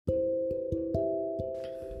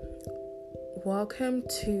Welcome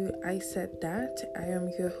to I Said That. I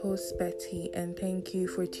am your host, Betty, and thank you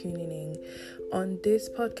for tuning in. On this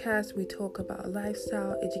podcast, we talk about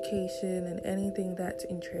lifestyle, education, and anything that's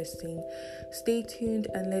interesting. Stay tuned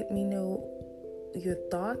and let me know your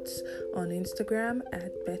thoughts on Instagram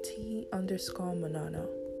at Betty_Manana.